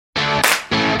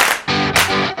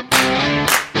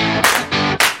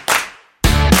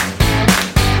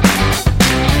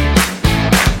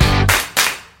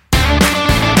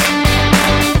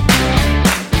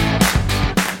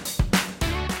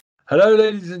Hello,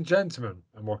 ladies and gentlemen,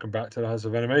 and welcome back to the House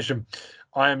of Animation.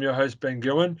 I am your host, Ben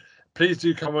Gilman. Please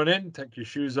do come on in, take your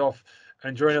shoes off,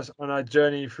 and join us on our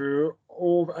journey through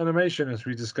all of animation as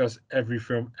we discuss every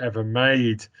film ever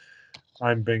made.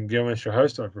 I'm Ben Gilman, your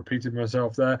host. I've repeated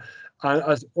myself there. And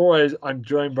as always, I'm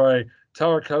joined by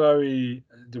Tara Kaloe,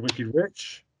 the Wicked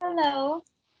Witch. Hello.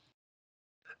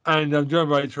 And I'm joined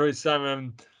by Troy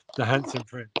Salmon, the Handsome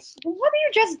Prince. What did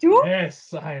you just do?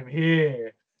 Yes, I am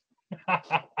here.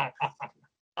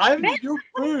 Your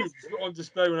food on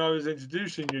display when I was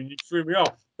introducing you, and you threw me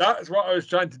off. That's what I was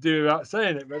trying to do without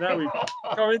saying it, but now we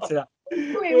go into that.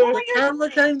 Wait, what The camera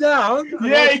came down.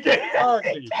 Yeah, it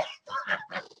came.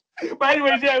 But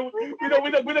anyways, yeah, we're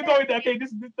not going there. Okay,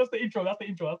 that's the intro. That's the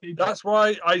intro. That's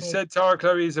why I said Tara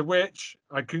Chloe is a witch.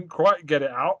 I couldn't quite get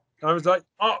it out. I was like,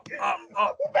 up.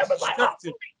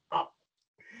 Distracted.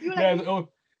 You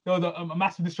Yeah, like, a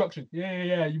massive destruction.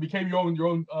 Yeah. You became your own.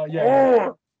 Oh, yeah.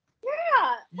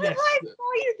 Yes. What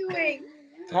are you doing?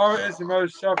 Tara is the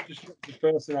most self-destructive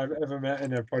person I've ever met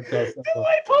in a podcast.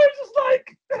 My time's just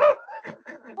like.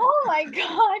 Oh my god,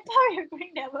 I thought you were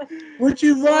going that way. Would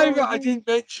you rather I didn't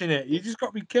mention it? You just got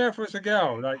to be careful as a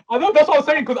girl. Like, I know that's what I was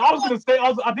saying because I was gonna say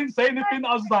I didn't say anything.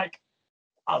 I was like.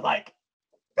 Okay,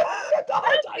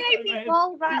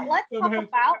 people, right, let's talk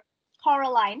about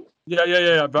Coraline.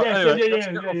 Yeah. But Yes,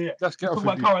 anyway, let's get talk off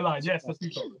about of Caroline. Yes, let's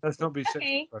do so. Let's not be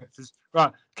Okay. sexist.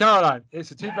 Right, Caroline. It's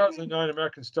a 2009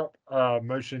 American stop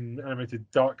motion animated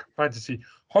dark fantasy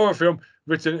horror film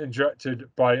written and directed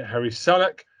by Harry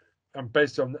Selick and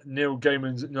based on Neil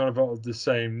Gaiman's novel of the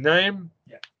same name.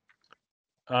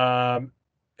 Yeah.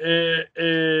 It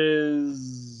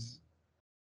is.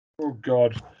 Oh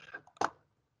God.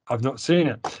 I've not seen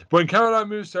it. When Caroline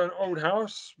moves to an old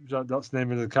house, that's the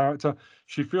name of the character,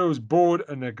 she feels bored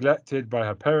and neglected by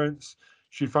her parents.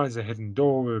 She finds a hidden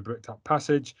door with a bricked up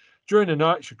passage. During the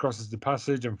night, she crosses the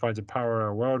passage and finds a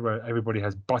parallel world where everybody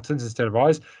has buttons instead of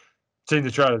eyes. Seeing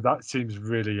the trailer, that seems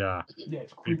really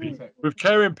it's creepy. With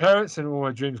caring parents and all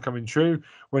her dreams coming true,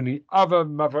 when the other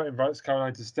mother invites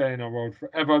Caroline to stay in her world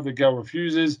forever, the girl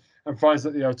refuses and finds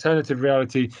that the alternative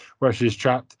reality where she is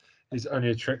trapped is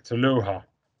only a trick to lure her.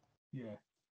 Yeah.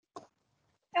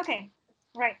 Okay,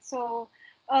 right. So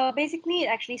basically, it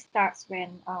actually starts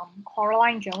when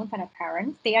Coraline Jones and her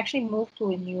parents they actually moved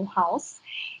to a new house,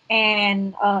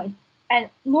 and no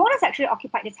one has actually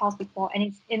occupied this house before, and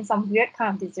it's in some weird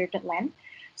kind of deserted land.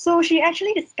 So she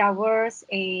actually discovers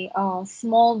a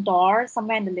small door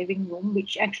somewhere in the living room,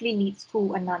 which actually leads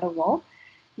to another world.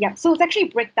 Yeah, so it's actually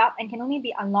bricked up and can only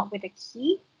be unlocked with a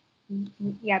key.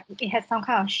 Yeah, it has some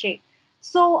kind of shape.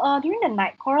 So during the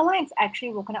night, Coraline is actually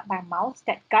woken up by a mouse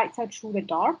that guides her through the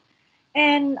door.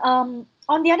 And on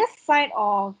the other side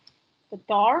of the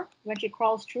door, when she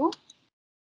crawls through,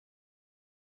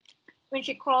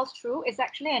 it's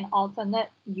actually an alternate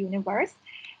universe.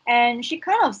 And she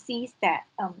kind of sees that,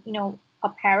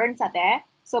 her parents are there.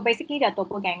 So basically, they're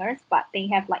doppelgangers, but they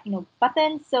have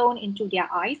buttons sewn into their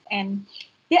eyes, and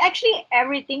they're actually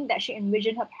everything that she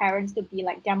envisioned her parents to be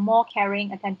like. They're more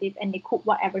caring, attentive, and they cook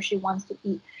whatever she wants to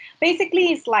eat.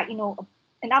 Basically, it's like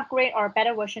an upgrade or a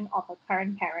better version of her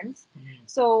current parents.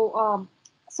 So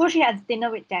she has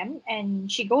dinner with them, and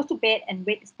she goes to bed and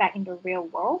wakes back in the real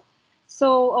world.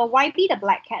 So YB the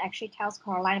black cat actually tells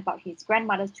Caroline about his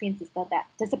grandmother's twin sister that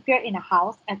disappeared in the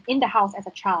house as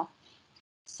a child.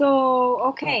 So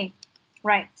okay,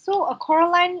 right. So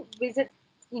Coraline visits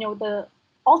the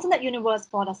alternate universe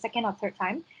for the second or third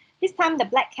time. This time the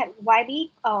black cat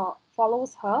YB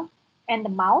follows her and the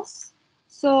mouse.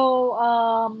 So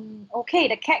okay,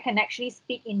 the cat can actually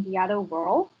speak in the other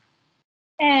world,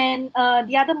 and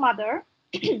the other mother.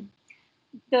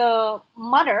 The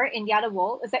mother in the other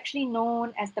world is actually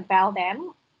known as the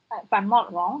Beldam. If I'm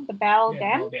not wrong, the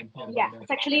Beldam.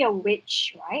 It's actually a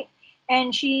witch, right?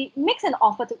 And she makes an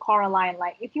offer to Coraline,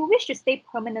 like, if you wish to stay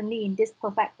permanently in this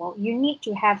perfect world, you need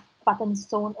to have buttons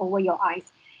sewn over your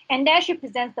eyes. And there she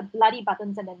presents the bloody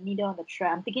buttons and the needle on the tray.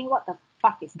 I'm thinking, what the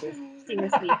fuck is this?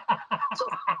 Seriously. Just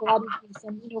bloody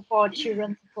reason, for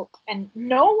children to cook. And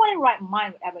no one in right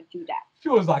mind would ever do that. She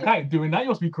was like, I ain't doing that. You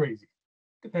must be crazy.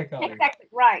 Exactly,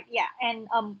 right, yeah. And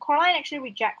Coraline actually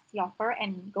rejects the offer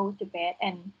and goes to bed,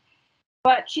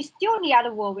 but she's still in the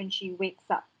other world when she wakes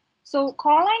up. So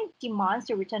Coraline demands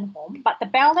to return home, but the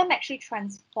Beldam actually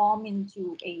transform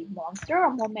into a monster,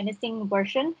 a more menacing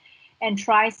version, and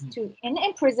tries to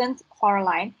imprison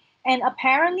Coraline. And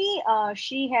apparently,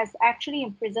 she has actually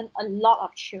imprisoned a lot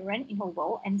of children in her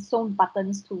world and sewn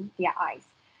buttons to their eyes.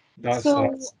 That's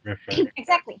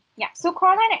exactly, yeah. So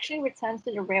Coraline actually returns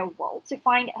to the real world to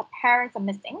find that her parents are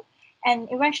missing, and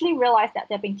eventually realize that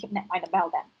they've been kidnapped by the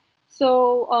Beldam.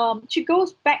 So she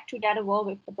goes back to the other world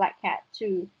with the black cat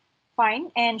to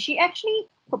find, and she actually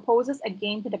proposes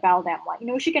again to the Beldam. Like,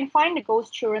 she can find the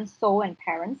ghost children's soul and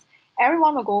parents.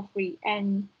 Everyone will go free,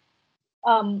 and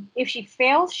if she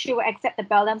fails, she will accept the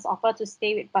Beldam's offer to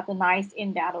stay with Butternose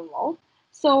in the other world.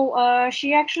 So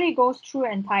she actually goes through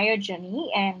an entire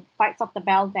journey and fights off the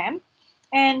Beldam.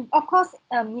 And of course,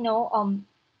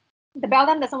 the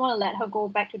Beldam doesn't want to let her go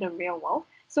back to the real world.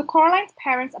 So Coraline's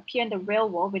parents appear in the real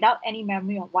world without any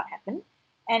memory of what happened.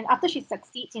 And after she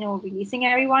succeeds, releasing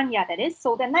everyone, yeah, that is.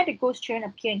 So that night, the ghost children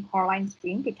appear in Coraline's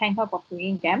dream to thank her for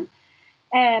freeing them,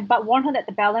 but warn her that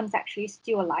the Beldam is actually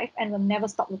still alive and will never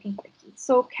stop looking for the key.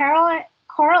 So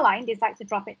Coraline decides to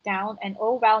drop it down an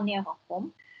old well near her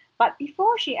home. But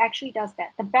before she actually does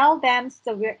that, the Beldam's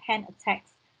severed hand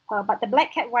attacks her. But the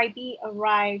Black Cat YB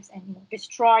arrives and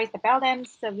destroys the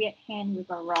Beldam's severed hand with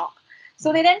a rock.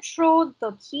 So they then throw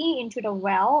the key into the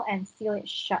well and seal it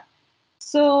shut.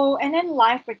 So, and then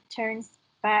life returns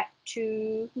back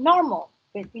to normal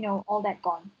with, all that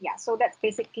gone. Yeah, so that's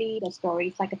basically the story.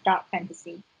 It's like a dark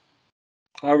fantasy.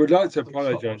 I would like to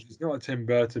apologize. It's not a Tim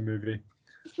Burton movie.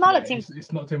 It's not a Tim.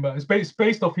 It's not Tim Burton. It's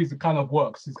based off his kind of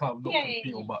works. His kind of look and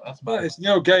feel, but that's about it's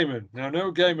Neil Gaiman. Now,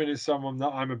 Neil Gaiman is someone that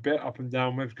I'm a bit up and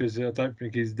down with because I don't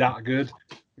think he's that good.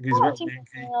 He's a bit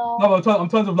winky. No, in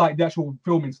terms of like the actual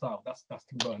filming style, that's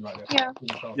Tim Burton right there.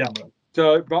 Yeah.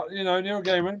 So, but Neil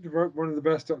Gaiman wrote one of the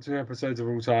best Doctor Who episodes of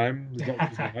all time.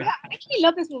 I actually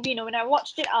love this movie. When I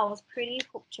watched it, I was pretty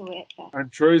hooked to it.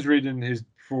 And Troy's reading his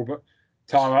full book.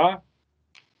 Tara,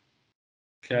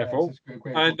 careful.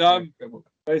 And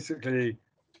basically,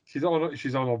 she's going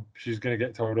to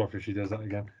get told off if she does that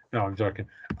again. No, I'm joking.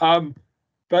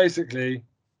 Basically,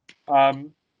 I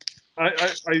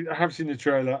have seen the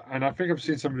trailer, and I think I've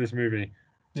seen some of this movie.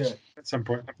 Yeah. At some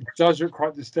point, it does look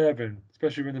quite disturbing,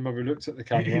 especially when the mother looks at the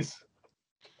camera.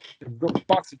 They've got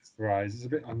buttons for eyes. It's a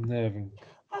bit unnerving.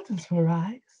 Buttons for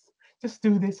eyes. Just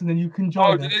do this, and then you can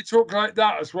join. Oh, do they talk like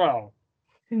that as well?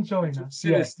 Enjoying that.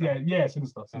 Sinister. Yeah,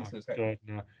 sinister. God,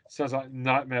 no. Sounds like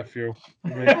nightmare fuel.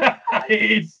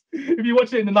 It is. If you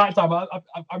watch it in the night time, I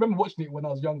remember watching it when I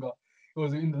was younger. It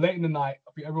was late in the night.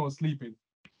 I think everyone was sleeping,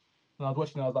 and I was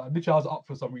watching it. I was like, literally, I was up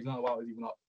for some reason. I don't know why I was even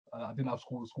up. I didn't have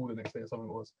school the next day or something.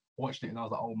 It was. Watched it and I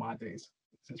was like, oh my days,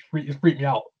 it's freaked me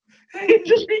out. It's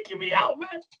just freaking me out,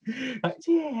 man. Like,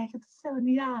 yeah, I get to sell in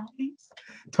the eyes.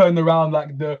 Turn around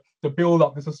like the build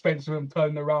up, the suspense of them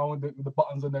turning around with the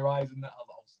buttons on their eyes and that. I was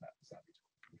like, oh snap, savage.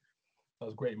 That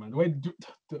was great, man. The way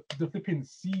the flipping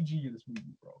CG in this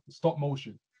movie, bro, the stop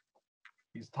motion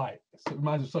is tight. It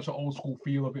reminds me of such an old school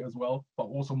feel of it as well, but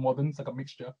also modern. It's like a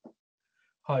mixture.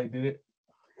 How they did it.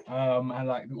 And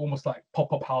like almost like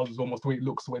pop-up houses, almost the way it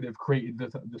looks, the way they've created the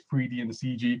 3D and the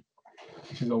CG,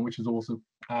 which is awesome.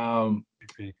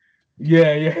 Creepy.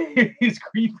 Yeah, it's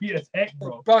creepy as heck,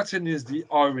 bro. The button is the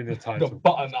O in the title. The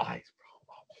button eyes,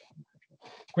 bro.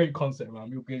 Great concept, man.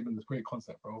 Neil Gaiman, this great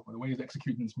concept, bro. The way he's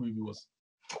executing this movie was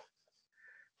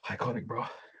iconic, bro.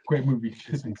 Great movie.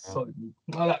 Solid movie.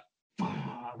 I like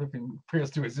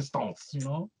prayers to resistance,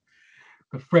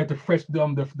 The fresh, what do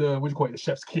you call it? The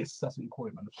chef's kiss. That's what you call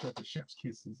it, man. The chef's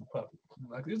kiss is perfect.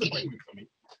 Like, it's a great movie for me.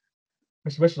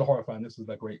 Especially a horror fan. This is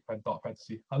like great dark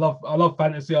fantasy. I love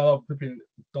fantasy. I love flipping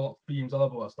dark themes. I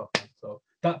love all that stuff, man. So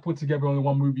that put together only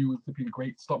one movie with flipping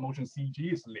great stop motion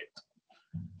CG is lit.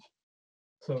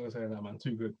 So I'm saying that, man.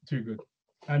 Too good.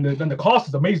 And then the cast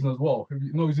is amazing as well.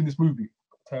 You know who's in this movie?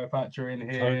 Tara Thatcher in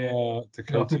here.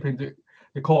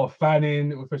 Dakota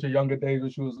Fanning, especially younger days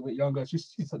when she was a bit younger.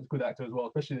 She's such a good actor as well,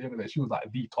 especially the younger days. She was like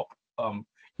the top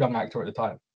young actor at the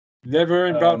time. Never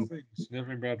in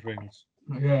bad things.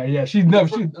 Yeah. She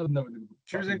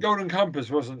was in Golden Compass,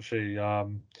 wasn't she?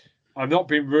 I'm not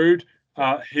being rude.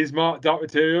 His Dark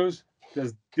Materials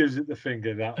gives it the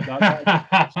finger.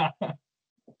 That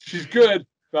she's good,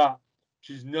 but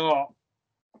she's not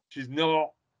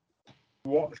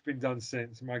what's been done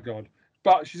since. My God.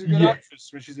 But she's a good actress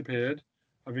when she's appeared.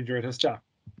 I've enjoyed her stuff.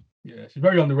 Yeah, she's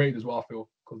very underrated as well, I feel,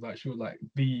 because like she was like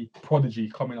the prodigy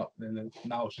coming up, and then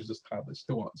now she's just kind of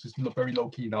she's very low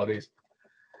key nowadays.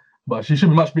 But she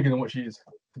should be much bigger than what she is,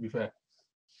 to be fair.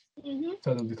 In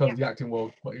terms of the acting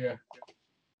world. But yeah,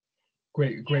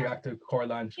 great actor,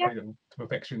 Coraline, she played it to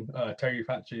perfection. Terry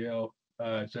Thatcher,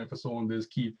 Jennifer Saunders,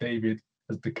 Keith David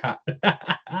as the cat.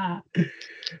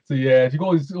 So yeah, you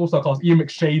got also cast Ian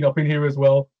McShane up in here as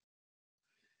well.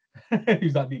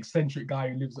 He's like the eccentric guy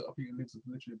who lives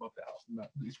literally above the house.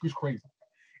 It's crazy.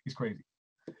 He's crazy.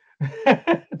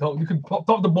 You can top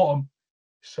to bottom.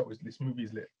 This movie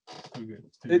is lit. It's too good.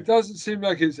 It doesn't seem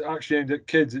like it's actually aimed at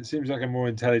kids. It seems like a more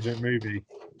intelligent movie.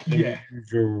 Yeah.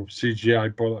 Usual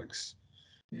CGI bollocks.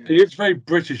 Yeah. It looks very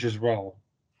British as well.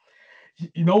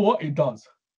 You know what? It does.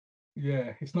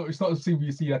 Yeah, it's not a scene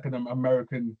you see like an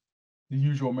American, the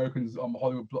usual Americans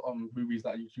Hollywood movies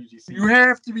that you usually see. You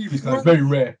have to be It's kind of very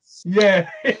rare. Yeah,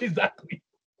 exactly.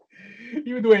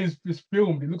 Even the way it's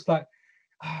filmed, it looks like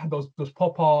those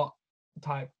pop art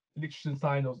type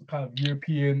Liechtenstein, those kind of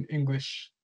European English,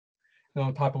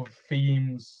 type of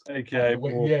themes. Okay,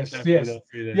 Yes,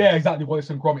 yeah, exactly. Wallace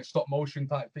and Gromit stop motion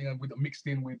type thing, and with mixed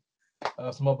in with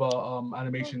some other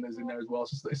animation that's in there as well.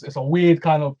 It's a weird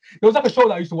kind of. There was like a show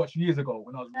that I used to watch years ago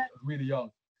when I was really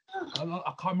young.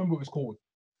 I can't remember what it's called.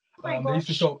 They used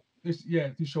to show this.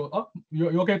 Yeah, this show. Oh,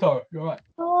 you're okay, Tara? You're all right.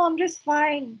 Oh, I'm just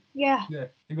fine. Yeah. Yeah,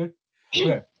 you good?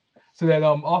 Okay. So then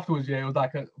afterwards, yeah, it was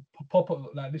like a pop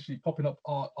up, like literally popping up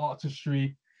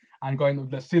artistry and going with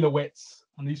the silhouettes,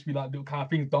 and there used to be like little kind of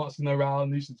things dancing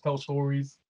around. They used to tell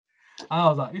stories, and I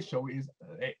was like, this show is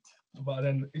it. But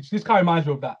then it just kind of reminds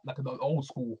me of that, like an old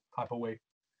school type of way.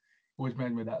 Always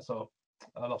reminds me of that. So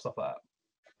I love stuff like that.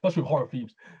 Especially with horror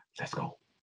themes. Let's go.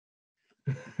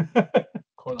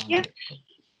 Coraline. Yeah.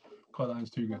 Coraline's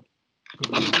too good. The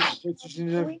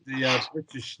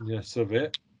Britishness of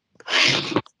it.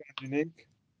 Unique.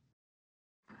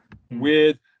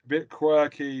 Weird, a bit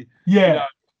quirky. Yeah. You know,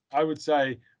 I would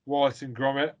say Wallace and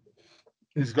Gromit.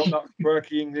 It's got that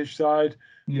quirky English side.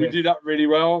 Yeah. We do that really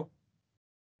well.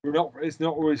 It's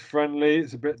not always friendly.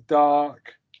 It's a bit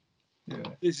dark. Yeah.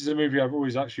 This is a movie I've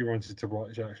always actually wanted to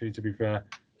watch. Actually, to be fair,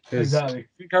 Exactly. I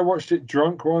think I watched it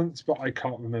drunk once, but I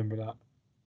can't remember that.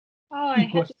 Oh, I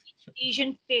had to eat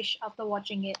Asian fish after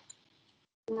watching it.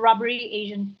 Rubbery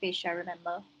Asian fish, I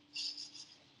remember.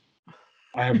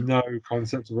 I have no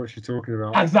concept of what she's talking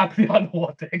about. Exactly, I know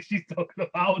what the heck she's talking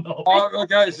about. No. Oh,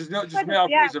 okay, this is not just me. I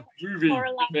thought it's a movie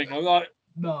thing. I'm like,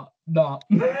 no. I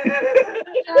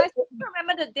still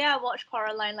remember the day I watched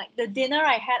Coraline. Like the dinner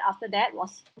I had after that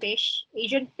was fish,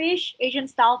 Asian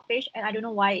style fish, and I don't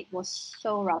know why it was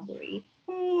so rubbery.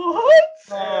 What?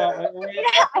 I'm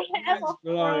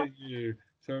you.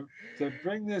 So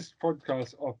bring this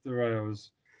podcast off the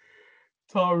rails.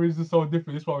 Tara is just so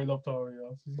different. That's why we love Tara.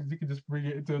 You can just bring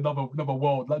it into another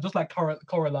world, like just like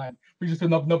Coraline, bring just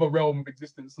another realm of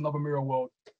existence, another mirror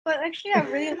world. But actually, I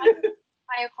really like the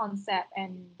entire concept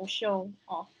and the show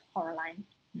of Coraline.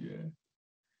 Yeah.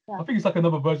 I think it's like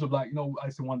another version of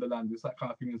Alice in Wonderland. It's that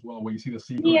kind of thing as well, where you see the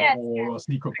secret or a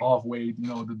secret pathway.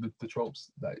 The tropes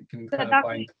that you can kind of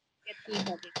find.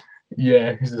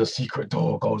 Yeah, this is a secret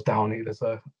door goes down here. There's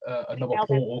another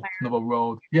portal, another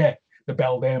road. Yeah, the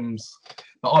Beldems,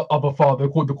 the other father.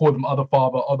 They call them other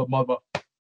father, other mother.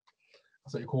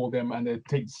 That's what you call them, and they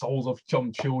take souls of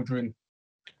children,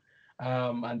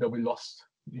 and they'll be lost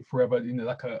forever in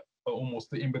like almost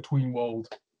the in between world,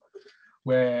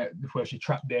 where she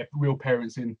trapped their real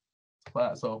parents in.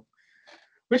 So,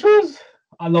 which was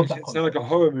I love that. It sounds like a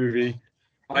horror movie.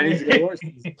 I need to go watch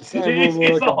this.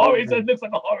 It looks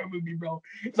like a horror movie, bro.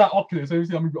 It's like Oculus. So you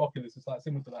see that movie Oculus? It's like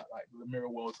similar to that, like the Mirror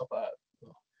World stuff like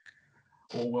that,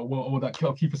 or that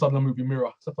Kiefer Sutherland movie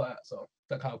Mirror, stuff like that. So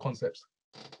that kind of concepts.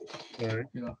 Right.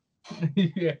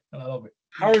 Yeah, and I love it.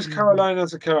 How is Caroline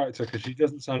as a character? Because she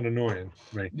doesn't sound annoying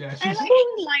to me. Yeah, I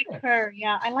actually like her.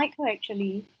 Yeah, I like her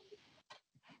actually.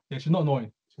 Yeah, she's not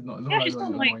annoying. She's not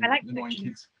annoying. I like annoying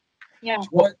kids. Yeah.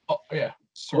 Yeah.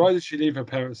 So why did she leave her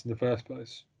parents in the first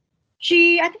place?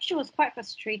 I think she was quite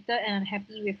frustrated and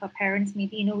unhappy with her parents,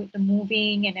 maybe, with the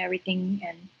moving and everything.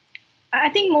 And I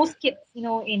think most kids,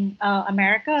 in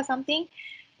America or something,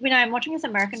 when I'm watching these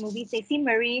American movies, they seem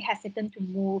very hesitant to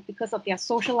move because of their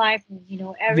social life and,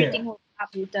 everything was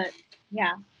uprooted.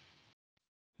 Yeah.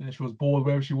 And she was bored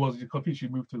wherever she was. I think she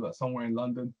moved to somewhere in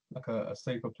London, like a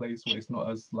safer place where it's not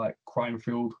as crime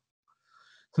filled.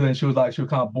 So then she was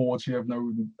kind of bored. She had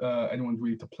no anyone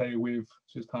really to play with.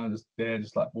 She was kind of just there,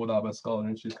 just bored out of her skull.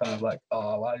 And she's kind of like,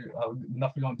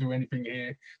 nothing, I don't do anything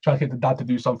here. Trying to get the dad to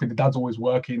do something. The dad's always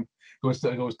working. He was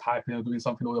typing or doing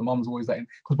something. Or the mum's always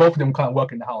because both of them kind of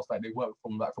work in the house. They work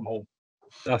from home.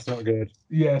 That's not good.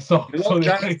 Yeah, so they taught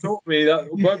me that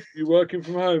both of you working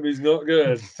from home is not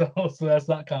good. So that's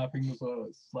that kind of thing. So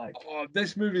it's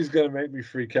this movie is going to make me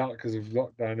freak out because of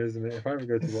lockdown, isn't it? If I ever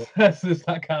go to work, that's just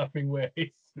that kind of thing where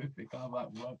they kind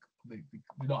of work. They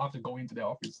don't have to go into their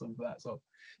office and that. So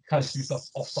you kind of do stuff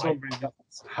off-site. Somebody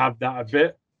that's had that a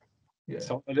bit, yeah,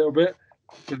 a little bit,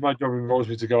 because my job involves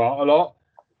me to go out a lot.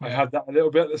 I had that a little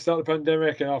bit at the start of the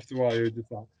pandemic, and after a while, you just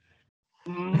like.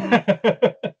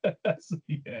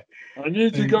 Yeah, I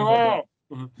need to go out.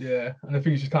 Yeah, and I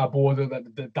think she's kind of bored that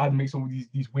the dad makes all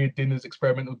these weird dinners,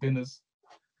 experimental dinners,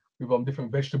 with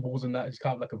different vegetables and that. He's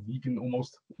kind of like a vegan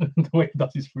almost the way he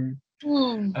does his food.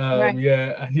 Right.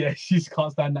 Yeah, and yeah, she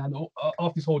can't stand that. And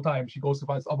after this whole time, she goes to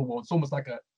find this other world. It's almost like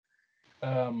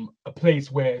a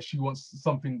place where she wants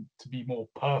something to be more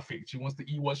perfect. She wants to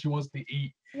eat what she wants to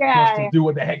eat. She wants to do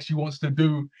what the heck she wants to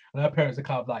do. And her parents are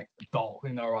kind of like dull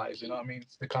in her eyes. You know what I mean?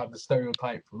 It's the kind of the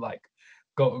stereotype of like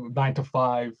go 9 to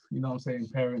 5. You know what I'm saying?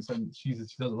 Parents, and she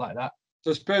doesn't like that.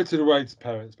 So Spirited Away's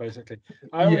parents, basically.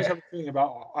 I always have a thing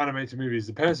about animated movies.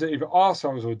 The parents are either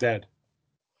arseholes or dead.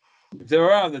 If they're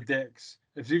around, they're dicks.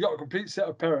 If you've got a complete set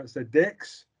of parents, they're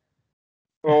dicks.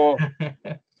 Or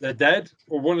they're dead.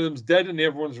 Or one of them's dead and the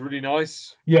other one's really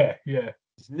nice. Yeah.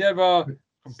 It's never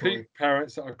complete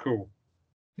parents that are cool.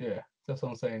 Yeah, that's what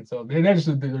I'm saying. So they're just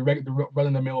the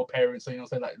run-of-the-mill parents. So, you know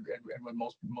what I'm saying? Like everyone,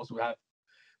 most will have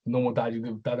normal dad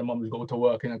and mom just go to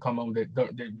work and then come home. They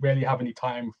rarely have any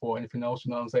time for anything else,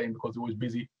 you know what I'm saying, because they're always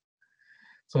busy.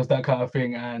 So it's that kind of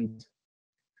thing. And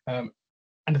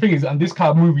the thing is, and this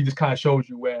kind of movie just kind of shows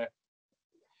you where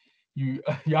you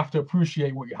have to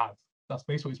appreciate what you have. That's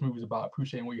basically what this movie is about,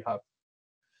 appreciating what you have.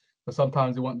 But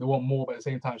sometimes they want more, but at the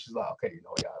same time she's like, okay, you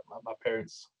know, yeah, my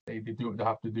parents, they do what they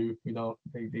have to do, you know,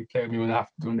 they play with me when they have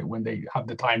to do it, when they have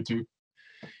the time to. You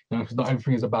know, because not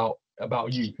everything is about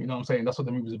you. You know what I'm saying? That's what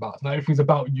the movie's about. Not everything's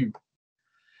about you.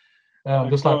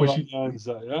 Just like when she learns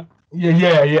that,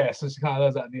 yeah. So she kind of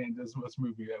does that at the end of this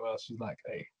movie. Well, she's like,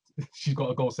 hey, she's got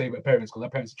to go save her parents because her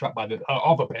parents are trapped by her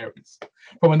other parents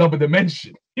from another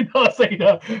dimension. You know what I'm saying?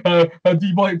 Her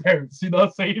demonic parents. You know what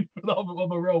I'm saying? From the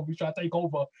other realm, we try to take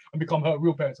over and become her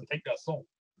real parents and take their soul.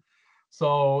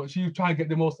 So she's trying to get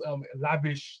the most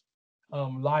lavish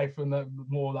life and the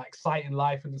more like exciting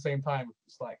life at the same time.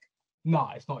 It's like,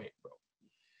 nah, it's not it, bro.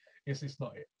 It's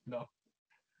not it, you know.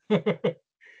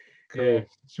 Cool. Yeah,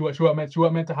 she wasn't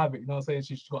meant to have it, you know what I'm saying?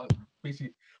 She's got to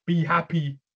basically be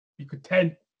happy, be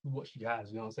content with what she has,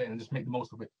 you know what I'm saying, and just make the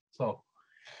most of it. So,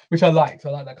 which I liked.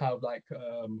 I like that kind of like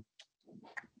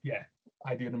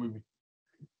idea of the movie.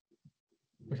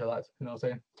 Which I liked, you know what I'm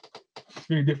saying? It's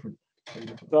really different.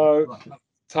 So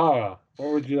Tara,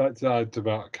 what would you like to add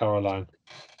about Coraline?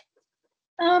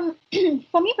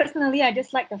 For me personally, I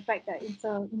just like the fact that it's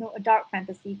a dark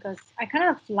fantasy, because I kind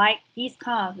of like these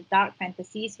kind of dark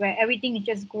fantasies where everything is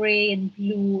just gray and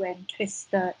blue and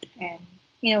twisted, and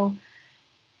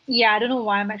I don't know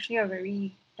why, I'm actually a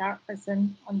very dark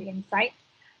person on the inside.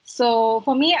 So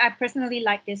for me, I personally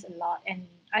like this a lot, and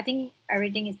I think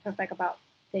everything is perfect about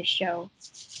this show.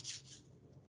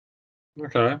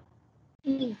 Okay.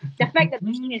 The fact that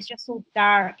the scene is just so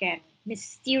dark and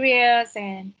mysterious,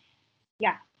 and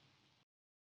yeah.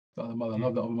 The other mother, I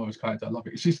love the other mother's character. I love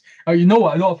it. It's just, you know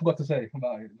what? I know I forgot to say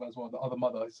about it as well. The other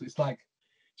mother, it's like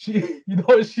she,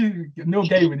 Neil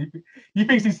Gaiman. He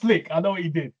thinks he's slick. I know what he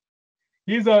did.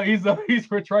 His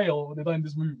portrayal what they done in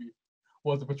this movie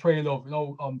was the portrayal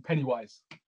of Pennywise.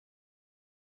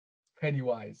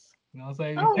 Pennywise. You know what I'm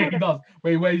saying? Oh, he does.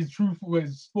 Where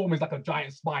his form is like a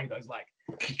giant spider. It's like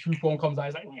his true form comes out.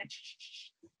 It's like,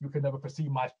 you can never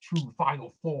perceive my true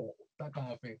final form. That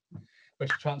kind of thing. Where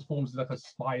she transforms like a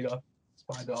spider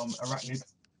arachnid,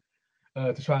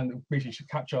 to try and basically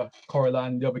capture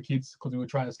Coraline and the other kids because we were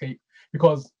trying to escape.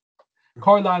 Because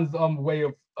Coraline's way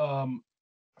of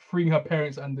freeing her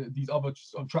parents and these other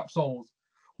trapped souls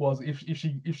was if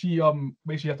she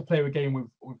basically had to play a game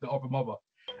with the other mother,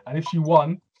 and if she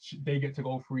won, they get to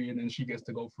go free, and then she gets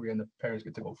to go free, and the parents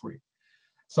get to go free.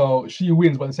 So she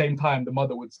wins, but at the same time, the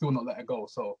mother would still not let her go.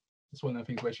 So it's one of the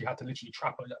things where she had to literally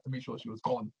trap her, to make sure she was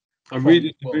gone. I'm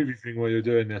reading the movie thing while you're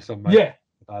doing this on my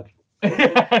bad.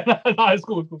 No, it's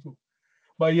cool.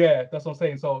 But yeah, that's what I'm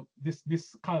saying. So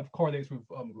this kind of correlates with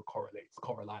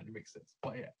Coraline. It makes sense.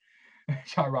 But yeah,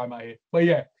 try to rhyme out here. But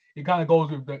yeah, it kind of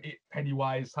goes with the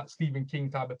Pennywise, Stephen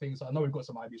King type of thing. So I know we've got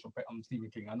some ideas from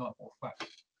Stephen King. I know that for a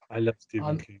fact. I love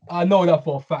Stephen King. I know that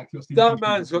for a fact. That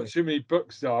man's got too many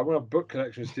books though. I want a book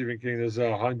collection of Stephen King. There's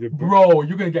 100 books. Bro,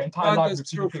 you're gonna get entire library. There's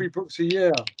 2 or 3 books a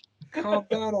year. Calm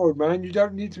down, old man. You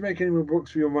don't need to make any more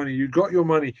books for your money. You got your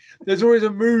money. There's always a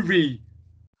movie.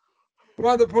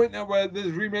 We're at the point now where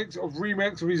there's remakes of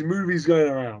his movies going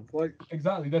around. Like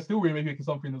exactly, they're still remaking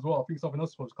something as well. I think something else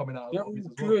is supposed to coming out. Yeah,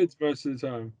 good most of the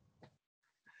time.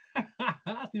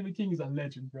 Stephen King is a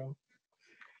legend, bro.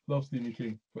 Love Stephen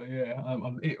King, but yeah,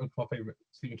 It was my favorite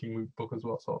Stephen King book as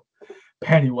well. So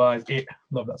Pennywise,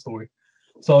 love that story.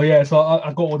 So yeah, so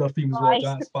I got all the themes as well.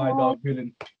 Giant spider,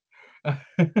 villain.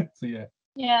 So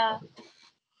yeah,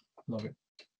 love it.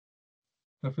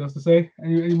 Nothing else to say?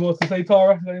 Any more to say,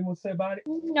 Tara? Any more to say about it?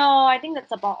 No, I think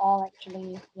that's about all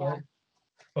actually. Yeah. Right.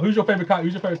 Well, who's your favorite character?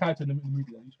 Who's your favorite character in the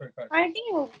movie? I think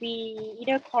it will be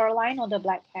either Coraline or the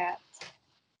Black Cat.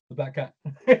 The black cat.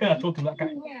 I told him black cat.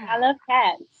 I love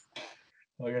cats.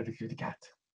 Oh yeah, the cat. The cat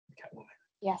woman.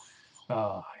 Yes.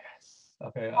 Oh yes.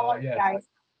 Okay. How about you Yeah. guys?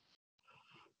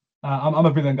 I'm a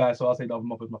villain guy, so I'll say the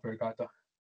mother's my favorite character.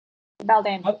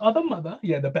 Beldam. Other mother?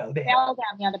 Yeah, the Beldam.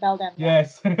 Beldam, yeah, the Beldam. Yeah.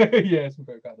 Yes. Yes, my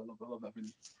favorite character. I love that villain.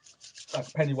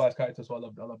 Like Pennywise character, so I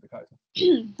love the character.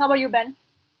 How about you, Ben?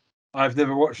 I've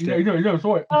never watched You it. never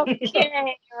saw it.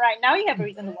 Okay, right. Now you have a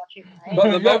reason to watch it, right?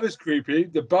 But the Yeah. mother's creepy.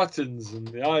 The buttons and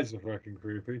the eyes are fucking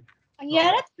creepy.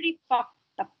 Yeah, that's pretty fucked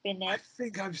up in I it.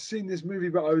 think I've seen this movie,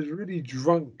 but I was really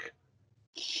drunk.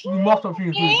 You must have seen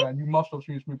this movie, man. You must have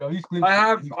seen this movie. At least glimpses. I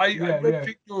have. Yeah,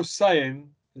 Everything you're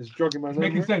saying is jogging my It's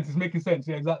memory. making sense. It's making sense.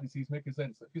 Yeah, exactly. See, it's making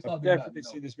sense. If you I've start doing definitely that,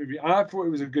 seen this movie. I thought it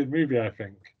was a good movie. I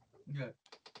think. Yeah.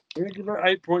 I'm gonna give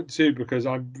it 8.2 because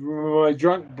my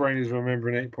drunk brain is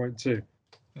remembering 8.2.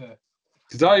 Yeah.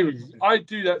 Because I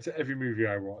do that to every movie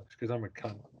I watch because I'm a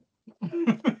cunt.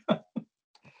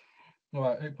 All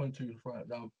right, 8.2. Let's write it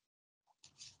down.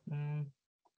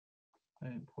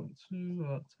 8.2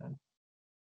 out of 10.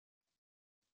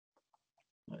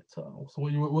 Right, so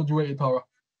what do you rate it, Tara?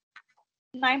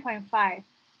 9.5.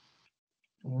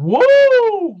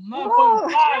 Whoa!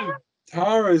 9.5.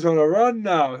 Tara's on a run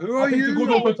now. Who I are picked a good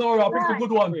you? one for Tara. I picked a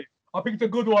good one. I picked a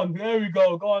good one. There we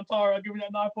go. Go on, Tara. Give me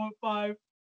that 9.5.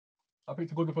 I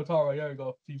picked a good one for Tara. There we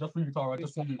go. See, just for you, Tara. That's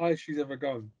Just for the you. highest she's ever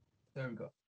gone. There we go.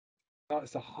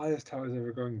 That's the highest Tara's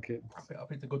ever gone, kid. I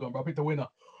picked a good one, bro. I picked a winner.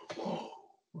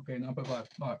 Okay, 9.5.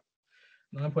 All right.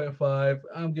 9.5.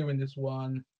 I'm giving this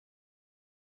one.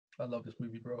 I love this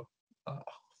movie, bro.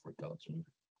 Freak out this movie.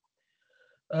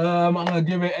 I'm gonna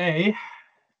give it a.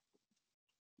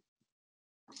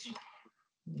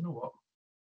 You know what?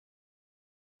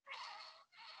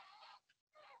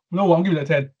 I'm giving it a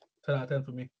 10. 10 out of 10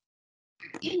 for me.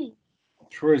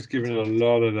 Troy's given it a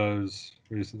lot of those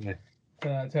recently.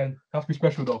 10 out of 10. Has to be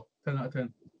special though. 10 out of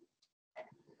 10.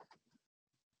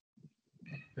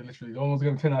 Yeah, literally, no one's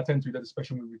giving 10 out of 10 to you. That's a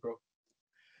special movie, bro.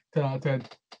 10 out of 10.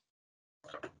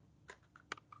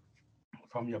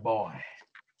 From your boy.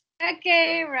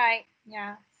 Okay, right.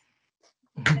 Yeah.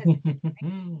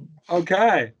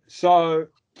 Okay, so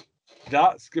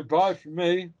that's goodbye from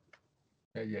me.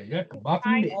 Yeah. Goodbye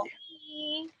from Bye. me.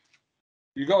 Bye.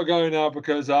 You got to go now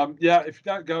because if you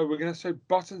don't go, we're gonna sew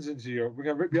buttons into you. We're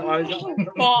gonna rip your eyes out. and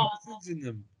put buttons in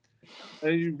them,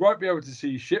 and you won't be able to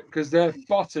see shit because they're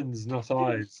buttons, not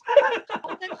eyes.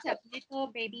 Buttons have little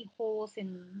baby holes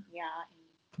in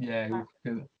Yeah,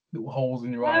 little holes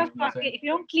in your Well, eyes. fuck it. If you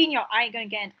don't clean your eye, you're gonna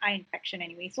get an eye infection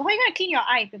anyway. So how are you gonna clean your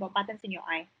eye if you got buttons in your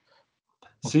eye?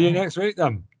 See you next week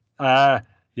then. Yeah,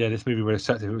 this movie would have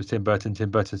sucked if it was Tim Burton. Tim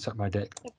Burton sucked my dick.